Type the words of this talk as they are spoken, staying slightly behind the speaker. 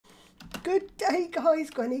Good day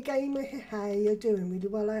guys, Granny Gamer here. How you doing? Really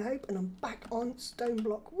well I hope, and I'm back on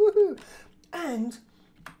Stoneblock. Woohoo! And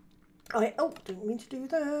didn't mean to do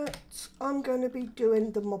that. I'm going to be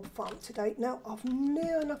doing the mob farm today. Now I've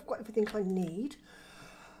near enough got everything I need.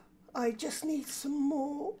 I just need some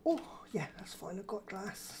more. Oh yeah, that's fine, I've got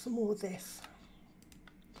glass. Some more of this.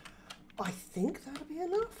 I think that'll be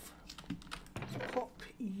enough. Let's pop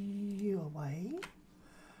you away.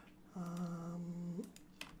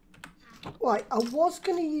 Right, I was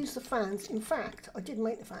going to use the fans. In fact, I did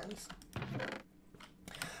make the fans.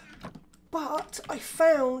 But I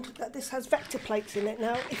found that this has vector plates in it.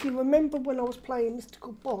 Now, if you remember when I was playing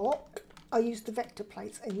Mystical Block, I used the vector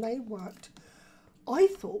plates and they worked, I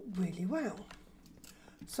thought, really well.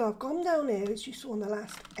 So I've gone down here, as you saw in the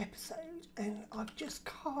last episode, and I've just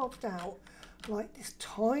carved out like this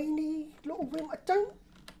tiny little room.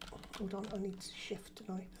 Hold on, I need to shift,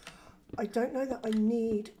 don't I? I don't know that I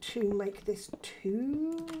need to make this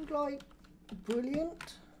too, like,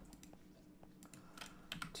 brilliant,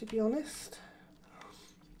 to be honest.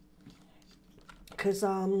 Because,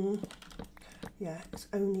 yeah, it's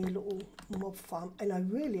only a little mob farm, and I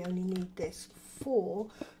really only need this for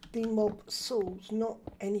the mob souls, not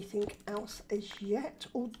anything else as yet.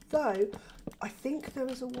 Although, I think there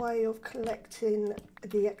is a way of collecting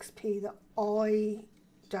the XP that I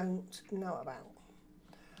don't know about.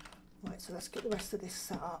 Right, so let's get the rest of this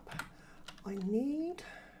set up. I need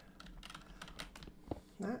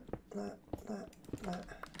that, and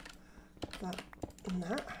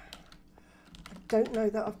that. I don't know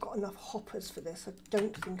that I've got enough hoppers for this. I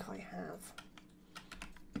don't think I have.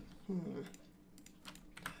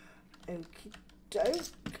 Okie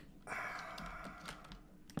doke.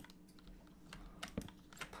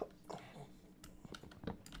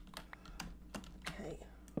 Okay,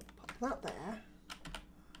 pop that there.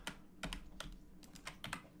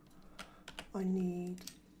 I need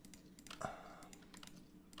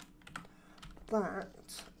that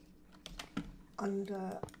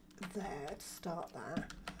under there to start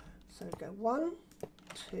that. So go 1,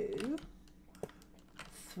 2,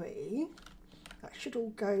 3. That should all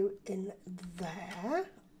go in there.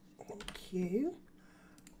 Thank you.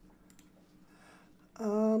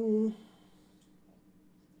 Okay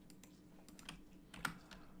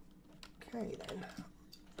then.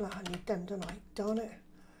 Oh, I need them, don't I? Darn it.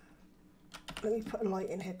 Let me put a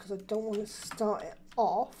light in here because I don't want to start it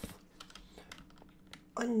off.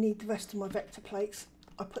 I need the rest of my vector plates.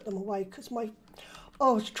 I put them away because I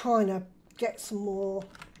was trying to get some more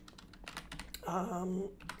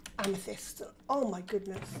amethyst. Oh my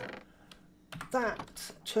goodness,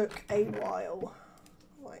 that took a while.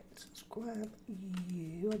 Right, let's grab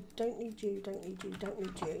you. I don't need you, don't need you, don't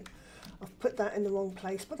need you. I've put that in the wrong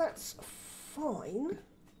place, but that's fine.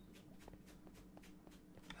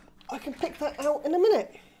 I can pick that out in a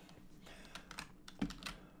minute.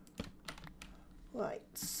 Right,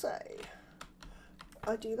 so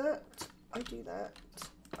I do that, I do that,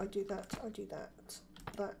 I do that, I do that,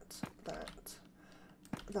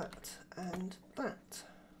 that, and that.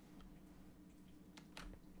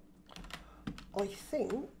 I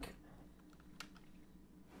think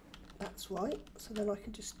that's right. So then I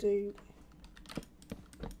can just do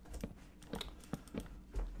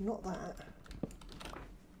not that.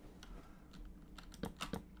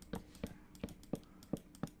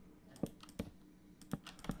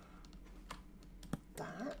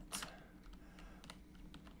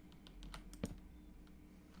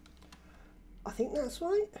 I think that's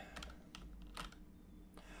right.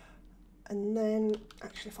 And then,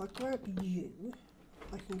 actually, if I grab you,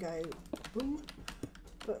 I can go boom,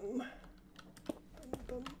 boom,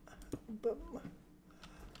 boom, boom.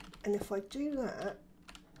 And if I do that,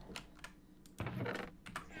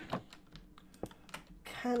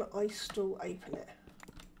 can I still open it?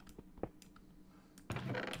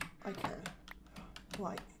 I can.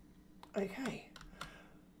 Right. Okay.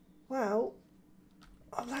 Well,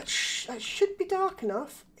 oh, that should be dark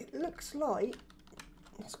enough. It looks light.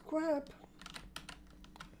 Let's grab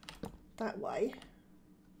that way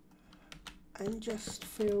and just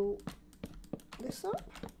fill this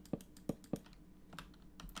up.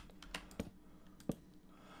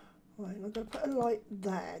 Right, I'm going to put a light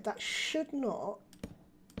there. That should not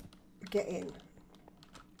get in.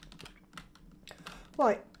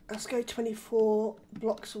 Right, let's go 24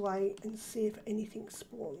 blocks away and see if anything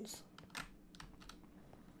spawns.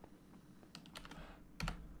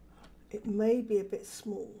 It may be a bit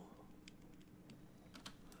small.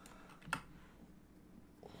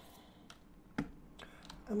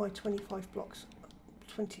 Am I 24 blocks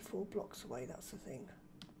away? That's the thing.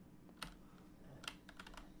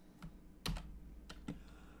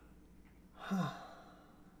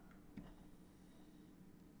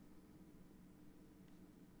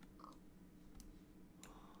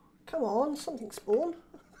 Come on, something spawn.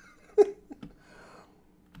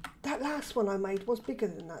 That last one I made was bigger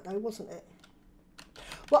than that though, wasn't it?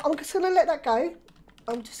 Well, I'm just going to let that go.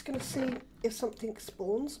 I'm just going to see if something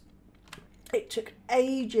spawns. It took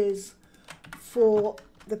ages for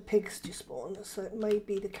the pigs to spawn, so it may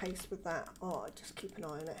be the case with that. Oh, just keep an eye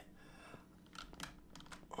on it.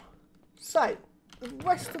 So, the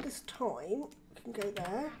rest of this time, you can go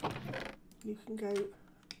there. You can go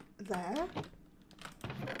there.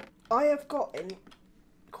 I have gotten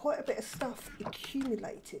quite a bit of stuff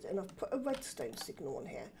accumulated, and I've put a redstone signal on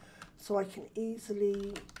here so I can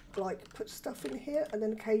easily like put stuff in here and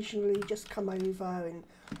then occasionally just come over and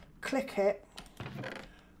click it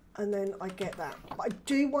and then I get that. But I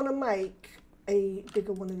do want to make a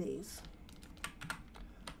bigger one of these.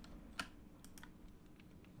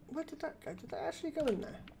 Where did that go? Did that actually go in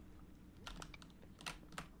there?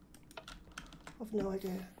 I've no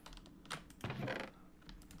idea.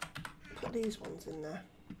 Put these ones in there.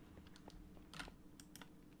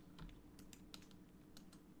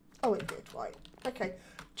 Oh, it did, right. Okay,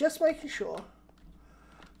 just making sure.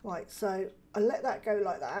 Right, so I let that go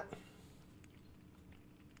like that.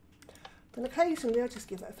 Then occasionally I just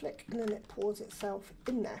give it a flick and then it pours itself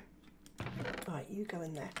in there. Right, you go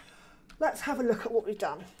in there. Let's have a look at what we've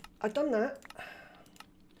done. I've done that.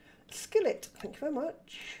 Skillet, thank you very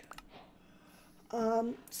much.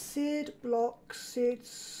 Seared blocks,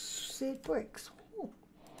 seared bricks. Ooh,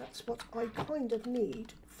 that's what I kind of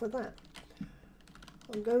need for that.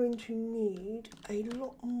 I'm going to need a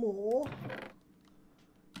lot more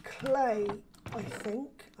clay, I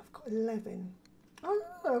think. I've got 11. Oh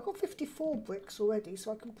no, I've got 54 bricks already,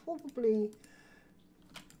 so I can probably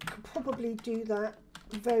do that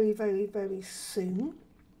very, very, very soon.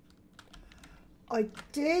 I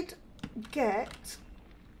did get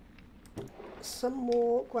some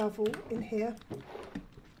more gravel in here,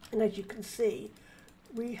 and as you can see,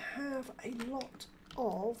 we have a lot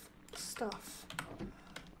of stuff.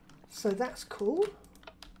 So that's cool.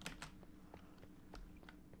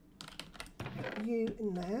 You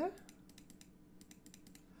in there.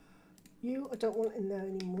 You I don't want in there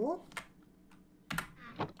anymore.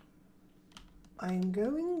 I'm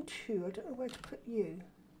going to, I don't know where to put you.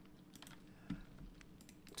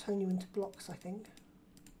 Turn you into blocks, I think.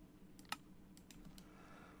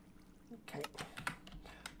 Okay.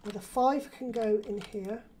 Well, the 5 can go in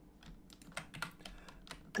here.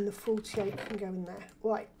 And the 48 can go in there.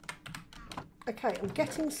 Right. Okay, I'm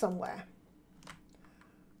getting somewhere.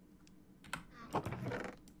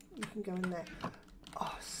 You can go in there.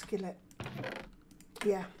 Oh, skillet.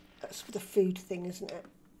 Yeah, that's for the food thing, isn't it?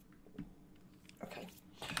 Okay.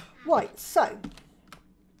 Right, so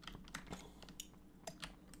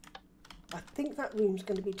I think that room's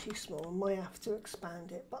going to be too small. I might have to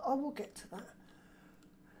expand it, but I will get to that.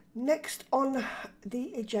 Next on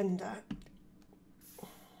the agenda,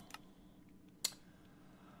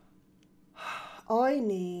 I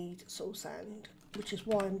need soul sand, which is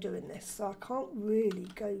why I'm doing this. So I can't really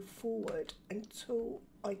go forward until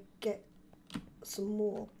I get some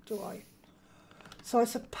more, do I? So I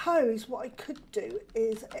suppose what I could do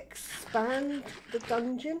is expand the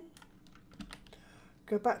dungeon.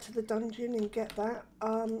 Go back to the dungeon and get that.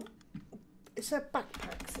 Is there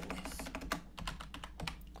backpacks in this?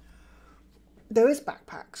 There is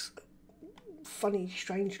backpacks. Funny,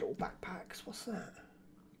 strange little backpacks. What's that?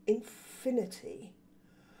 Infinity.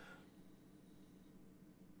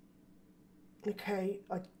 Okay,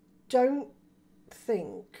 I don't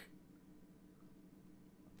think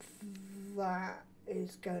that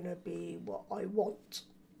is going to be what I want,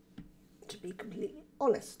 to be completely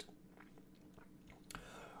honest.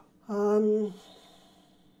 What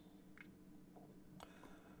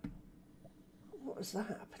is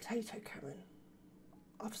that? A potato cannon?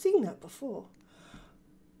 I've seen that before.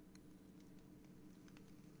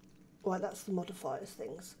 Right, that's the modifiers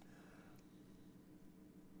things.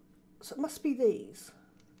 So it must be these.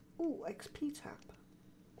 Oh, XP tap.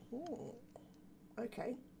 Oh,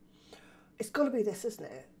 okay. It's got to be this, isn't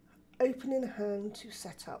it? Open in hand to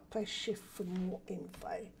set up. Press shift for more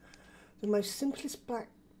info. The most simplest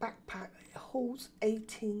backpack holds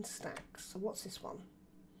 18 stacks. So what's this one?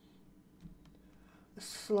 A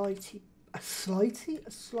slight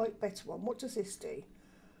better one. What does this do?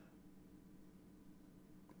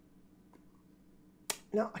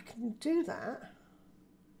 Now I can do that.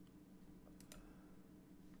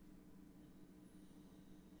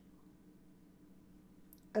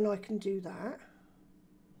 And I can do that.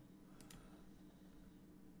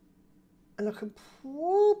 And I can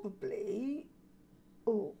probably,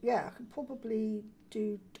 oh yeah, I can probably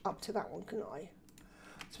do up to that one, can I?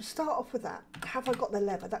 So we start off with that. Have I got the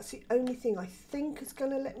leather? That's the only thing I think is going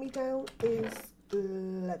to let me down is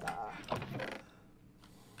leather.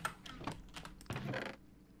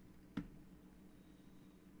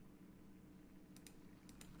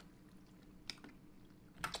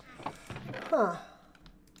 Huh.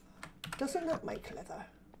 Doesn't that make leather?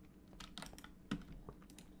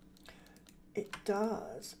 It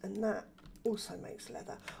does, and that also makes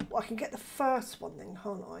leather. Well, I can get the first one then,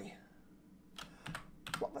 can't I?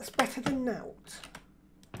 Well, that's better than nout.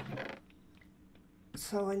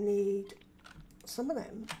 So I need some of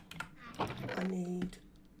them. I need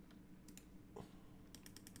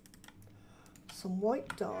some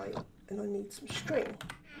white dye, and I need some string,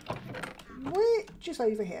 which is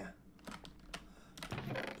over here.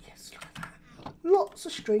 Yes, look at that. Lots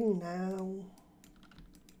of string now.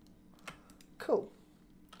 Cool.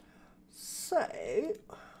 So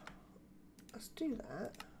let's do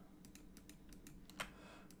that.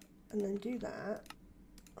 And then do that.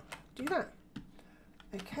 Do that.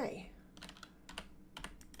 Okay.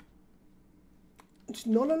 It's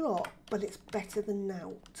not a lot, but it's better than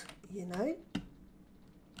nout, you know?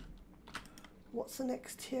 What's the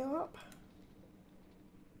next tier up?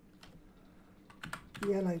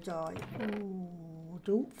 Yellow dye. Ooh,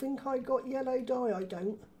 don't think I got yellow dye, I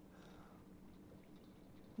don't.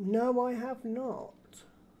 No, I have not.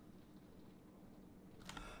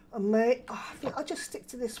 I think I'll just stick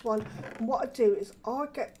to this one. And what I do is I'll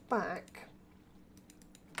get back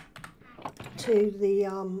to the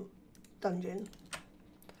dungeon,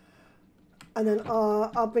 and then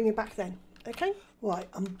I'll bring it back then. Okay? Right,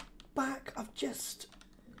 I'm back. I've just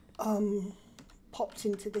popped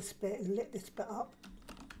into this bit and lit this bit up.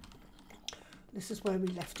 This is where we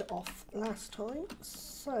left it off last time.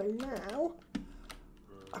 So now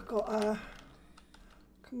I've got to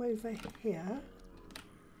come over here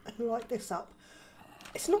and light this up.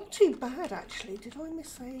 It's not too bad actually. Did I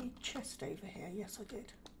miss a chest over here? Yes, I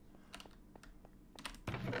did.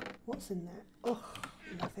 What's in there? Oh,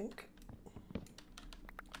 nothing.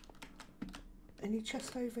 Any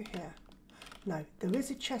chest over here? No, there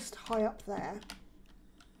is a chest high up there.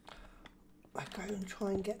 I'll go and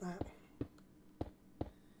try and get that.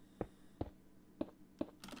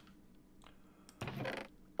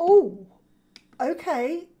 Oh,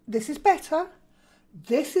 okay, this is better.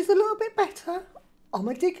 This is a little bit better. Am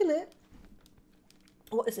I digging it?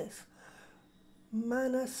 What is this?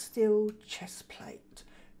 Mana steel chest plate.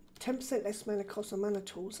 10% less mana cost on mana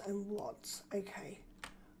tools and rods. Okay,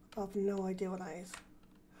 I've no idea what that is.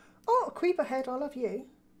 Oh, a creeper head, I love you.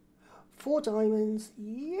 4 diamonds.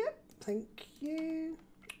 Yep, thank you.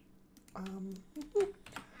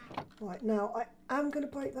 Right, now I am going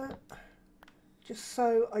to break that. Just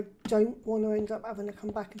so I don't want to end up having to come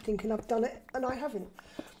back and thinking I've done it, and I haven't.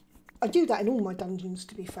 I do that in all my dungeons,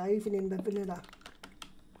 to be fair, even in the vanilla.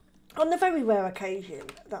 On the very rare occasion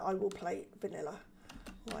that I will play vanilla.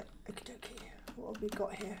 Right, okie dokie. What have we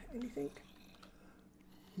got here? Anything?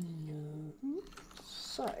 No.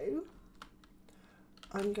 So,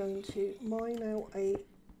 I'm going to mine out a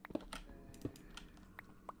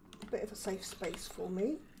bit of a safe space for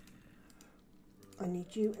me. I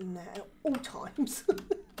need you in there at all times.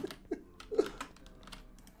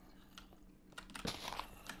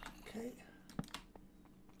 Okay.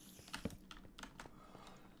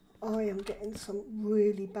 I am getting some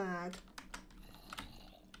really bad,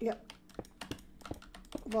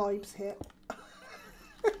 vibes here.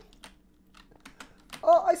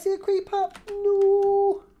 Oh, I see a creeper.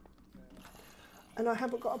 No. And I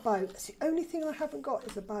haven't got a bow. That's the only thing I haven't got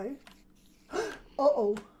is a bow.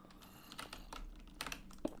 Uh-oh.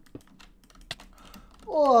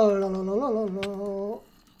 Oh, la, la, la, la, la, la.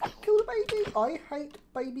 Kill the baby. I hate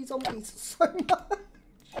baby zombies so much.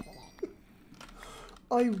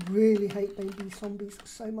 I really hate baby zombies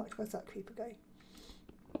so much. Where's that creeper going?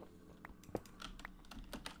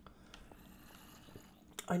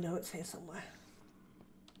 I know it's here somewhere.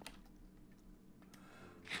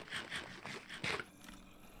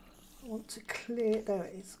 I want to clear. There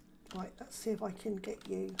it is. Right, let's see if I can get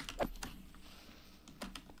you.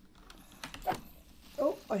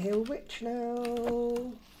 Oh, I hear a witch now.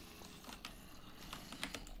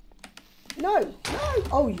 No, no.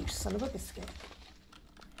 Oh, you son of a biscuit.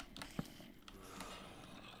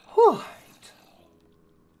 Right.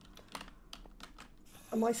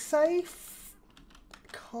 Am I safe?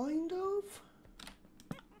 Kind of.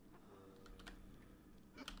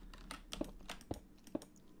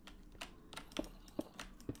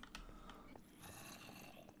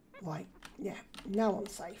 Right, yeah, now I'm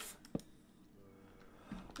safe.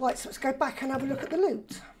 Right, so let's go back and have a look at the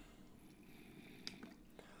loot.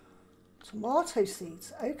 Tomato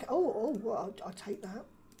seeds. Okay. Oh, well, I'll take that.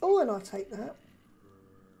 Oh, and I'll take that.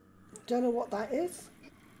 Don't know what that is.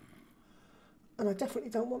 And I definitely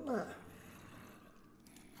don't want that.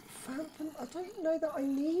 Phantom. I don't know that I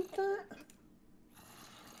need that.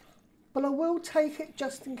 But I will take it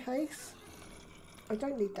just in case. I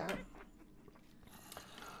don't need that.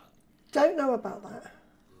 Don't know about that.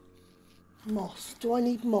 Moss. Do I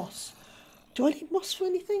need moss? Do I need moss for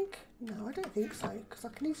anything? No, I don't think so. Because I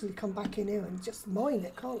can easily come back in here and just mine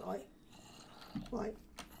it, can't I? Right.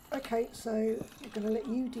 Okay, so we're going to let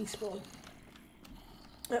you despawn.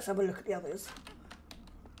 Let's have a look at the others.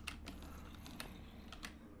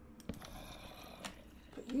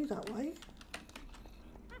 Put you that way.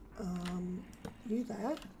 You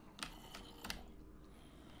there.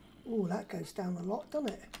 Oh, that goes down a lot, doesn't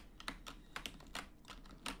it?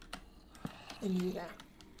 And you there.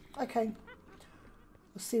 Okay.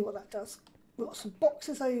 We'll see what that does. We've got some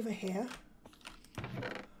boxes over here.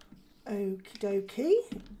 Okie dokie.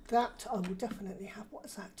 That I will definitely have. What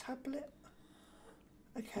is that? Tablet?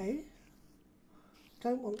 Okay.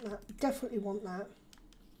 Don't want that. Definitely want that.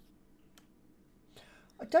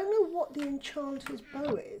 I don't know what the enchanter's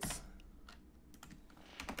bow is.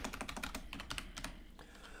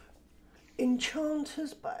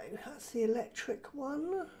 Enchanter's bow. That's the electric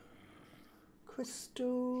one.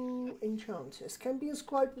 Crystal Enchantress. Can be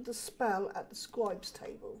inscribed with a spell at the scribe's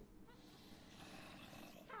table.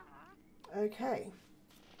 Okay.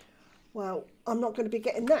 Well, I'm not going to be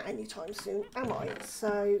getting that anytime soon, am I?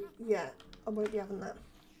 So, yeah, I won't be having that.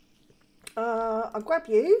 I'll grab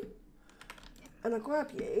you. And I'll grab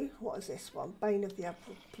you. What is this one? Bane of the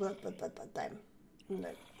Apple. Them. No.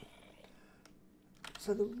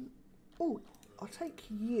 So, oh, I'll take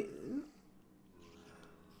you.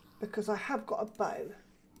 Because I have got a bow.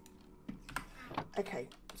 Okay,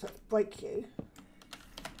 so let's break you.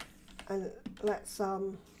 And let's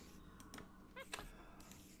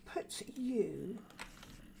put you.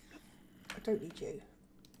 I don't need you.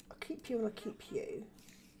 I'll keep you and I'll keep you.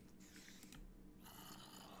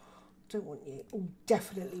 Don't want you. Oh,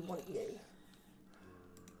 definitely want you.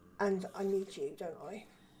 And I need you, don't I?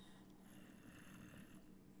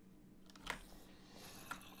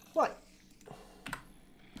 Right.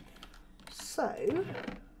 So,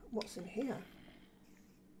 what's in here?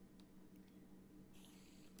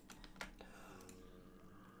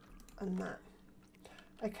 And that.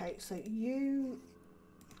 Okay, so you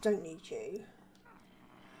don't need you.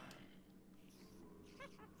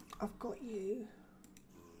 I've got you.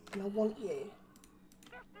 And I want you.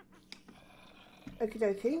 Okie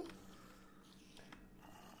dokie.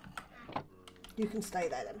 You can stay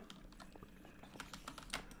there then.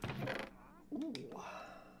 Ooh.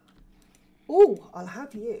 Oh, I'll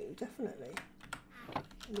have you, definitely.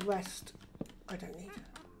 The rest, I don't need.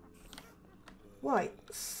 Right,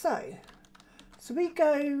 so we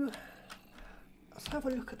go, let's have a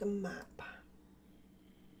look at the map.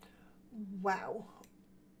 Wow.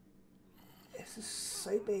 This is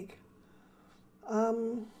so big.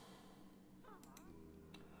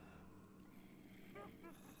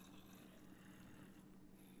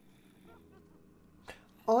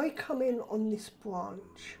 I come in on this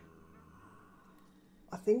branch.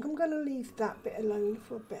 I think I'm going to leave that bit alone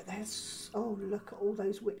for a bit. There's, oh, look at all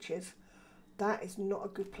those witches. That is not a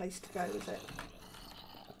good place to go, is it?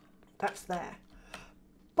 That's there.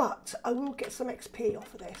 But I will get some XP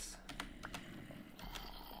off of this.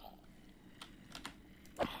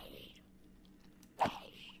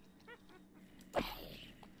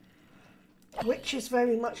 Which is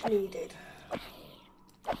very much needed.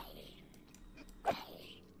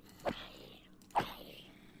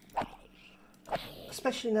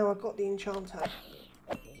 Especially now I've got the enchanter.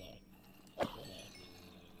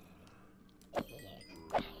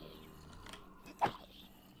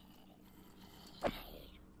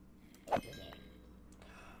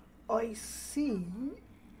 I see,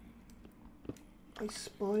 I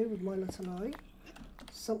spy with my little eye,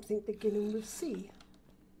 something beginning with C.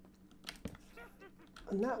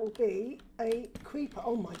 And that will be a creeper.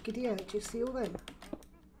 Oh my giddy aunt, do you see all them?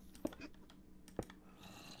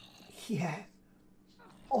 Yeah.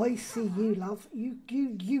 I see you, love. You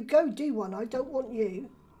go do one. I don't want you.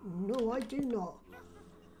 No, I do not.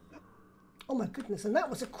 Oh my goodness, and that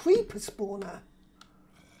was a creeper spawner.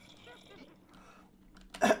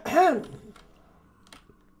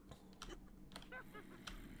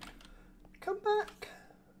 Come back.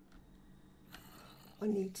 I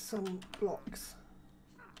need some blocks.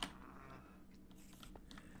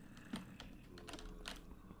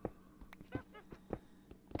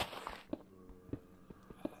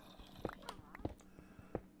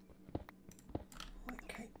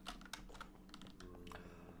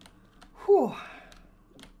 Whew.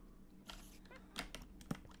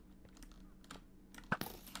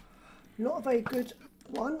 Not a very good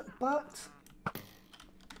one, but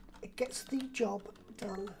it gets the job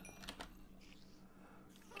done.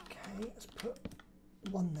 Okay, let's put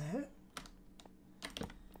one there.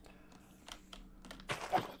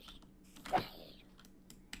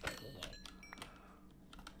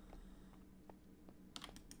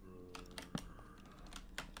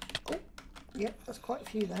 Oh, yep, there's quite a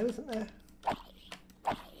few there, isn't there?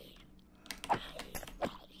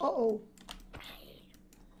 Uh-oh.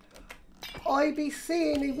 I be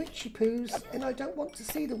seeing the witchy poos, and I don't want to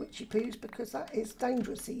see the witchy poos because that is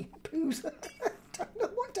dangerousy poos. Don't know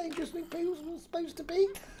what dangerously poos was supposed to be,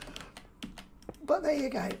 but there you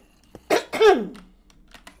go.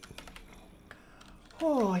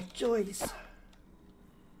 Oh, joys.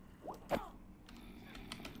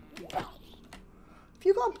 Have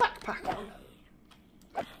you got a backpack on?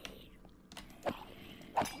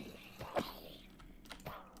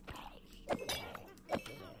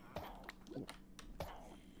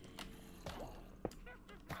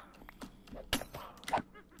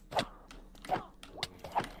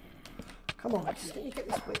 Come on, let me get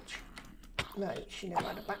this witch. No, she never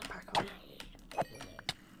had a backpack on.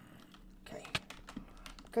 Okay.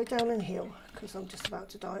 Go down and heal, because I'm just about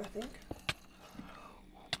to die, I think.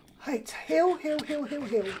 Hey, heal, heal, heal, heal,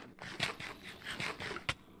 heal.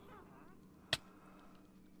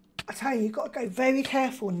 I tell you, you've got to go very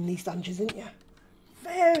careful in these dungeons, haven't you?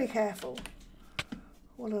 Very careful.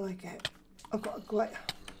 What did I get? I've got a great...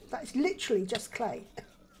 That is literally just clay.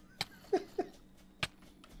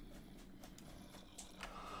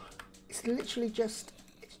 It's literally just,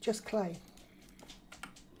 it's just clay.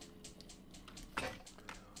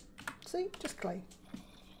 See, just clay.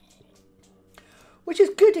 Which is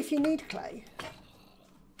good if you need clay.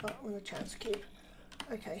 Oh, I'm on a chance cube.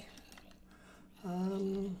 Okay.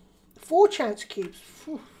 4 chance cubes.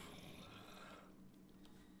 Whew.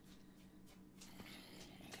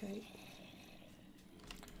 Okay.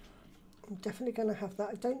 I'm definitely going to have that.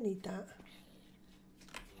 I don't need that.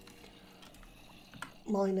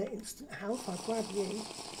 Minor instant health. I'll grab you.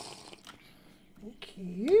 Thank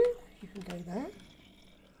you. You can go there.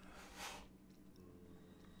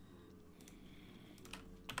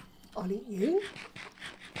 I'll eat you.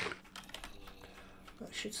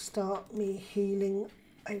 That should start me healing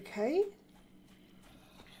okay.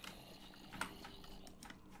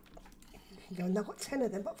 You can go, and I've got 10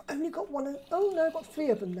 of them, but I've only got one of, oh no, I've got 3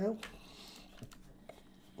 of them now.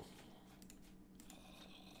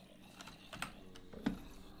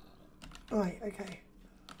 Right, okay.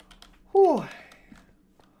 Whew.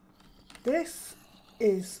 This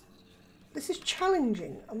is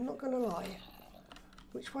challenging, I'm not going to lie.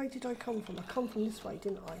 Which way did I come from? I come from this way,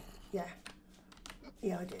 didn't I? Yeah.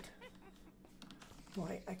 Yeah, I did.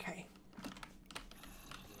 Right, okay.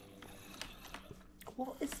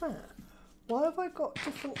 What is that? Why have I got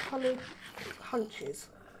different coloured hunches?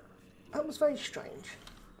 That was very strange.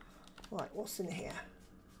 Right, what's in here?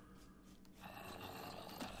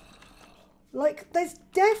 Like, there's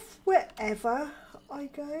death wherever I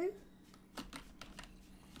go.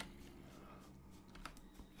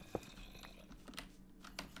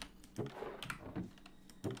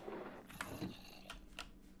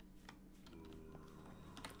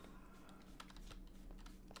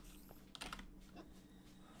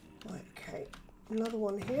 Okay, another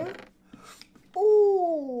one here.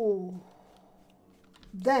 Oh,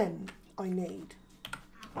 then I need.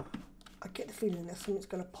 I get the feeling there's something's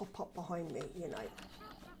going to pop up behind me, you know.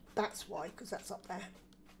 That's why, because that's up there.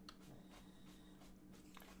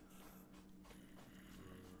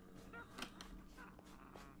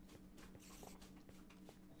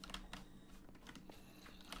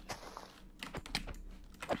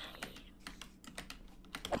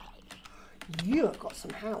 You have got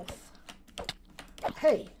some health.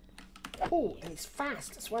 Hey. Oh, and he's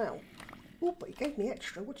fast as well. Oh, but he gave me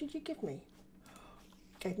extra. What did you give me?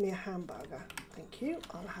 Gave me a hamburger. Thank you.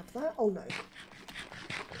 I'll have that. Oh no.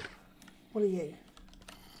 What are you?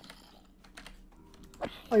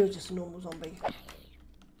 Oh, you're just a normal zombie.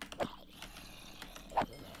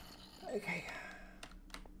 Okay.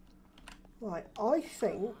 Right, I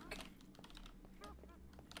think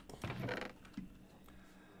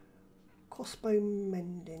crossbow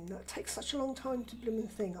mending. That takes such a long time to blooming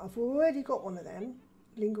thing. I've already got one of them.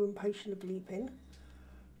 Lingering potion of leaping.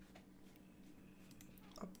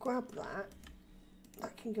 I'll grab that.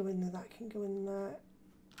 That can go in there, that can go in there.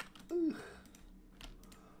 Ooh.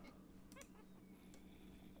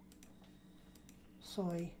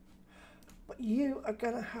 Sorry. But you are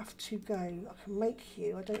going to have to go. I can make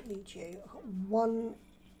you. I don't need you. I've got one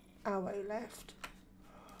arrow left.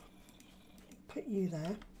 Put you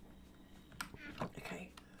there. Okay.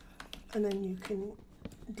 And then you can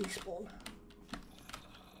despawn.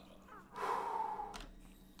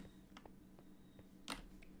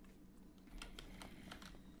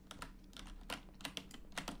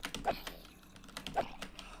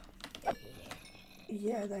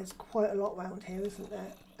 Yeah, there's quite a lot around here, isn't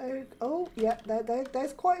there? Oh, yeah,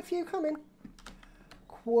 there's quite a few coming.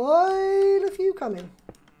 Quite a few coming.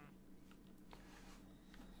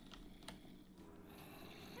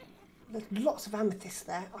 There's lots of amethyst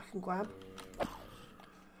there I can grab.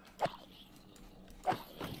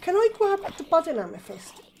 Can I grab the budding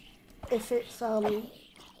amethyst if it's, why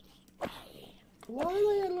are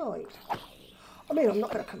they alight? I mean, I'm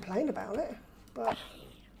not going to complain about it, but...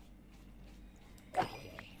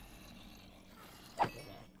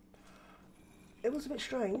 It was a bit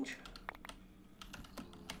strange.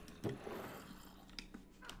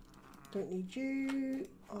 Don't need you.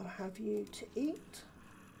 I'll have you to eat.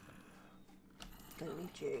 Don't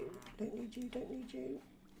need you. Don't need you. Don't need you.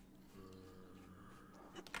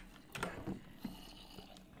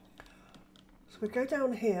 So we go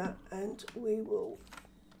down here and we will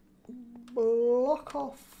block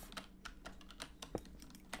off.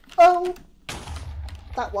 Oh,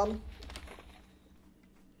 that one.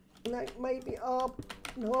 No, maybe, no,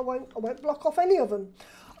 I won't block off any of them.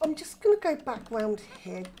 I'm just going to go back round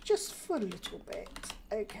here just for a little bit.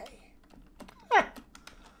 Okay. Ah.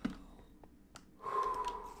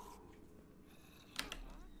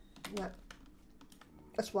 No,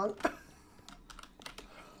 that's one.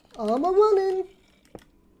 I'm a running.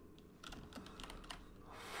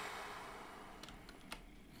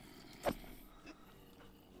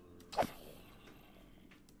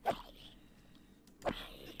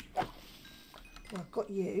 I've got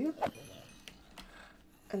you,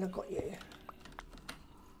 and I've got you.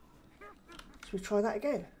 Should we try that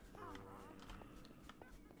again?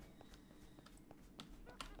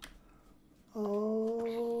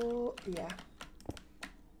 Oh, yeah.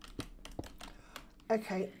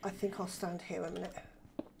 Okay, I think I'll stand here a minute.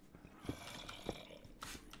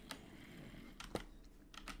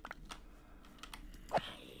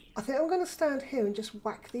 I think I'm going to stand here and just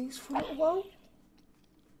whack these for a little while.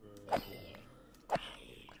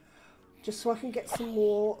 Just so I can get some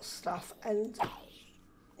more stuff, and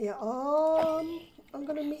yeah, I'm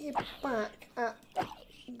going to meet you back at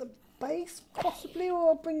the base possibly, or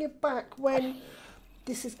I'll bring you back when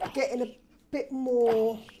this is getting a bit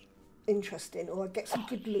more interesting, or I get some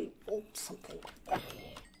good loot or something.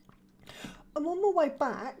 I'm on my way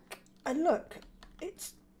back, and look,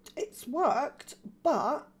 it's worked,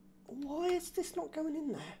 but why is this not going in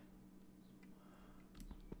there?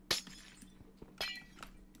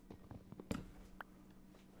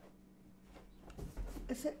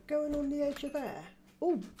 Is it going on the edge of there?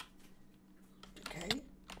 Oh, okay.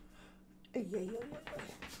 Yeah.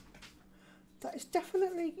 That is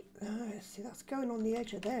definitely, see, that's going on the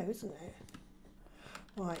edge of there, isn't it?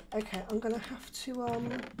 Right, okay, I'm going to have to,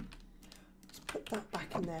 let's put that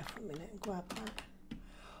back in there for a minute and grab that.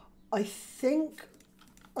 I think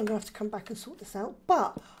I'm going to have to come back and sort this out,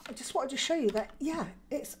 but I just wanted to show you that, yeah,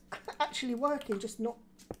 it's actually working, just not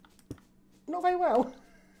very well.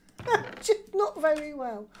 Just not very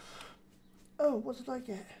well. Oh, what did I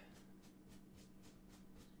get?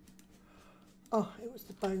 Oh, it was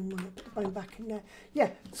the bone when I put the bone back in there.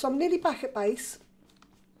 Yeah, so I'm nearly back at base.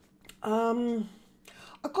 I've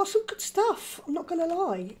got some good stuff. I'm not going to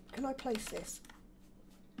lie. Can I place this?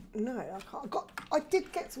 No, I can't. I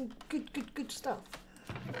did get some good stuff.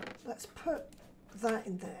 Let's put that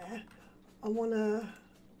in there. I want to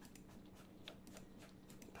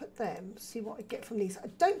put them, see what I get from these. I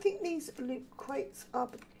don't think these loot crates are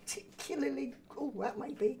particularly, oh, that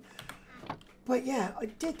may be. But yeah, I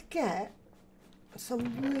did get some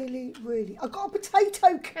really, I got a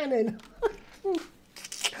potato cannon.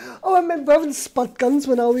 Oh, I remember having spud guns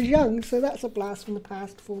when I was young, so that's a blast from the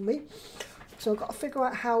past for me. So I've got to figure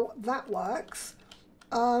out how that works.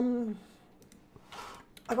 I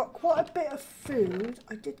got quite a bit of food.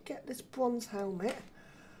 I did get this bronze helmet.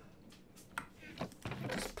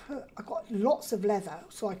 I got lots of leather,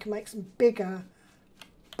 so I can make some bigger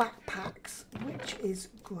backpacks, which is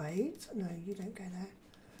great. No, you don't go there.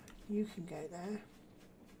 You can go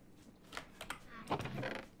there.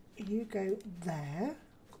 You go there.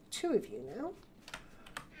 Got two of you now.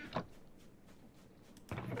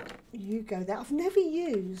 You go there. I've never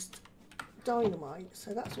used dynamite,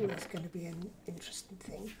 so that's always going to be an interesting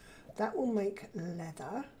thing. That will make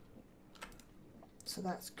leather, so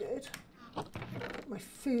that's good. Put my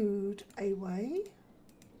food away.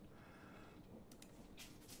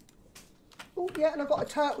 Oh yeah, and I've got a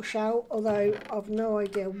turtle shell, although I've no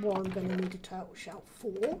idea what I'm going to need a turtle shell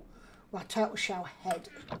for. Well, a turtle shell head,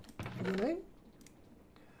 you know.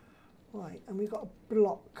 Right, and we've got a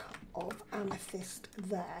block of amethyst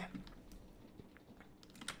there.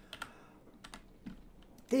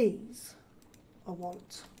 These I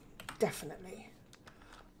want, definitely.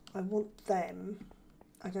 I want them,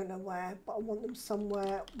 I don't know where, but I want them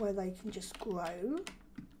somewhere where they can just grow.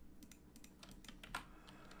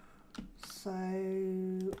 So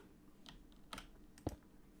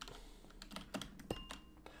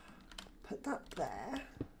put that there.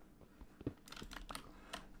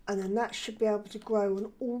 And then that should be able to grow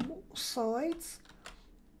on all sides.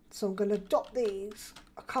 So I'm going to dot these,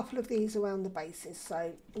 a couple of these around the bases. So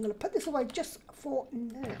I'm going to put this away just for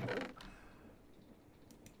now.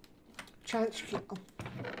 Chance cube. Oh.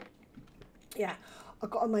 Yeah, I've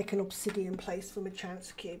got to make an obsidian place for my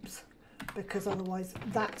chance cubes, because otherwise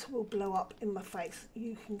that will blow up in my face.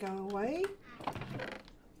 You can go away.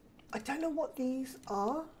 I don't know what these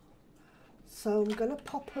are, so I'm going to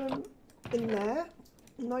pop them in there.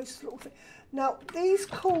 Nice little thing. Now these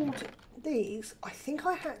called these, I think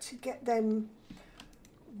I had to get them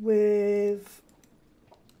with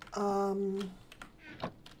oh,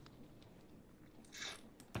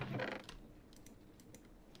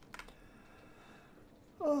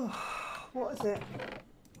 what is it?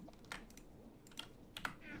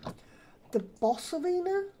 The boss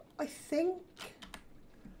arena, I think.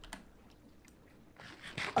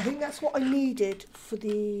 I think that's what I needed for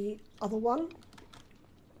the other one.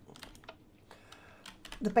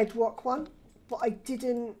 The bedrock one, but I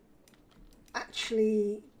didn't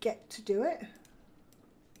actually get to do it.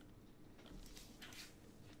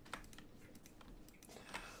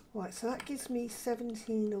 Right, so that gives me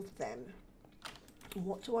 17 of them. And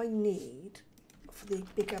what do I need for the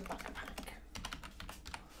bigger backpack?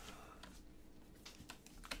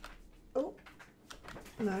 Oh,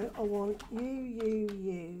 no, I want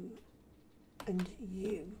you, and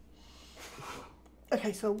you.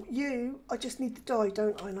 Okay, so you, I just need the dye,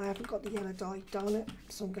 don't I? And I haven't got the yellow dye, darn it.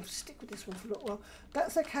 So I'm going to stick with this one for a little while.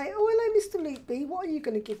 That's okay. Oh, hello, Mr. Luke B. What are you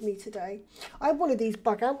going to give me today? I had one of these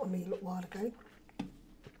bug out on me a little while ago.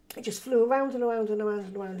 It just flew around and around and around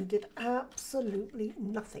and around and did absolutely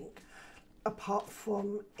nothing apart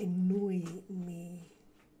from annoy me.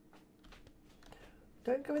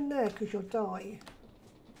 Don't go in there because you'll die.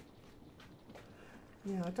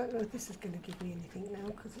 Yeah, I don't know if this is going to give me anything now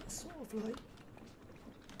because it's sort of like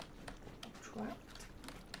trapped.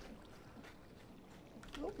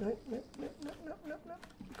 Oh, no.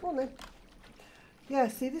 Go on then. Yeah,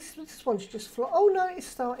 see, this one's just fly. Oh no, it's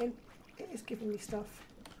starting. It is giving me stuff.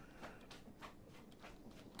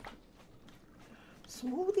 So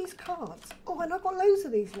all these cards. Oh, and I've got loads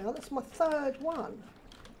of these now. That's my third one.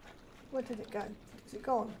 Where did it go? Is it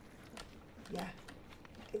gone? Yeah,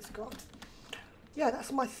 it's gone. Yeah,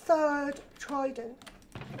 that's my third trident.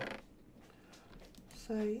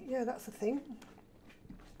 So yeah, that's the thing.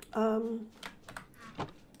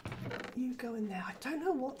 You go in there. I don't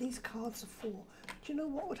know what these cards are for. Do you know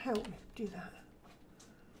what would help me do that?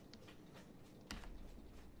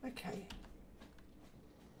 Okay.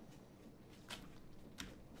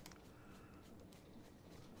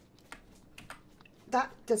 That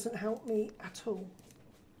doesn't help me at all.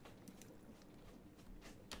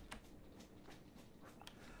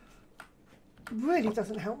 Really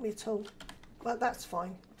doesn't help me at all. But that's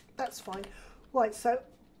fine. That's fine. Right, so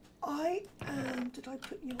I am, did I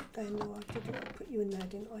put you up there? No, I didn't. I put you in there,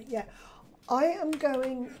 didn't I? Yeah. I am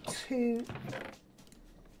going to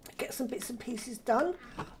get some bits and pieces done.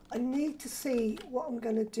 I need to see what I'm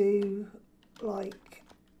going to do, like,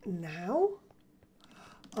 now.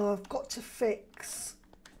 I've got to fix,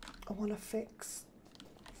 I want to fix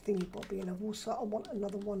thingy bobby, and I've also, I want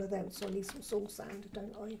another one of them, so I need some soul sand,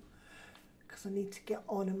 don't I? Because I need to get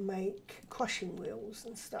on and make crushing wheels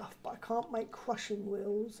and stuff, but I can't make crushing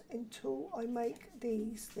wheels until I make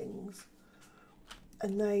these things,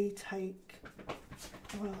 and they take,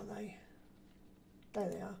 where are they? There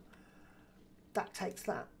they are. That takes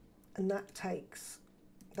that, and that takes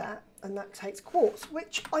that, and that takes quartz,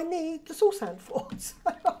 which I need the soul sand for, so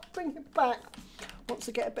I'll bring it back once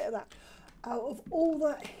I get a bit of that. Out of all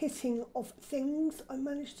that hitting of things, I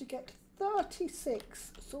managed to get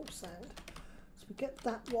 36 soul sand. So we get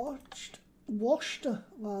that washed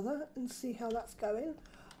rather, and see how that's going.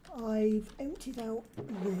 I've emptied out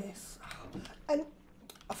this, and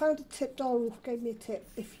I found a tip. Darwin gave me a tip.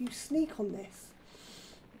 If you sneak on this,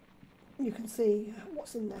 you can see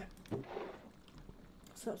what's in there.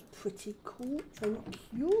 So that's pretty cool, thank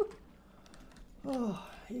you. Oh,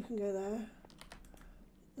 you can go there.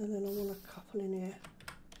 And then I want a couple in here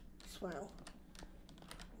as well.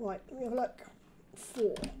 Right, let me have a look.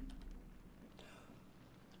 4.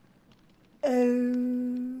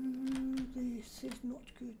 Oh, this is not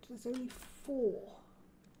good. There's only 4.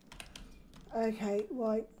 Okay,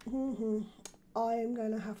 right. I am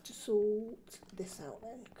going to have to sort this out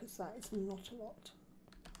then, because that is not a lot.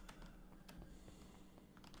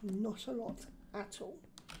 Not a lot at all.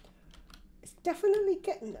 It's definitely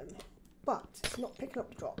getting them, but it's not picking up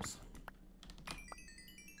the drops.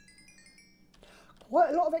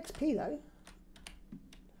 Quite a lot of XP though.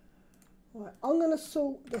 Right, I'm going to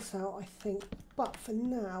sort this out, I think. But for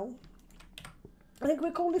now, I think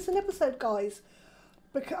we'll call this an episode, guys.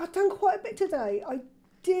 Because I've done quite a bit today. I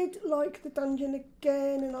did like the dungeon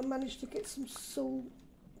again, and I managed to get some salt,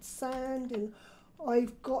 sand, and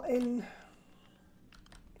I've got in...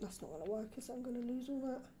 That's not going to work, is it? I'm going to lose all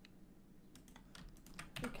that.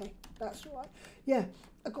 Okay, that's all right. Yeah,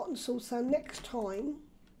 I've gotten salt, sand. Next time,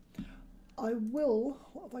 I will...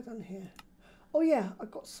 What have I done here? Oh yeah, I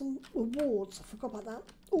got some rewards. I forgot about that.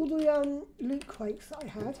 All the loot crates that I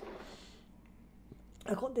had,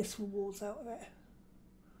 I got this rewards out of it.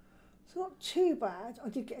 It's not too bad. I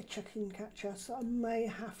did get a chicken catcher, so I may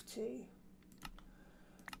have to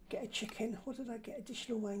get a chicken. What did I get?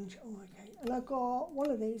 Additional range. Oh, okay. And I got one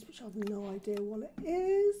of these, which I have no idea what it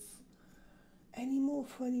is. Any more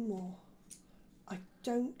for any more? I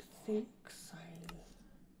don't think so.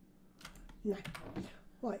 No.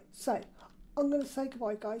 Right, so I'm going to say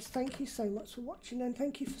goodbye, guys. Thank you so much for watching, and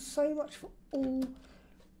thank you so much for all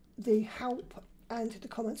the help and the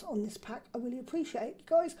comments on this pack. I really appreciate it,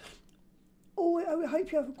 guys. I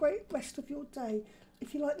hope you have a great rest of your day.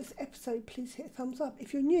 If you like this episode, please hit a thumbs up.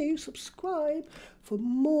 If you're new, subscribe for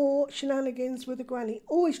more shenanigans with a granny.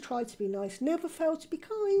 Always try to be nice, never fail to be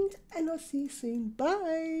kind, and I'll see you soon.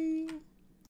 Bye.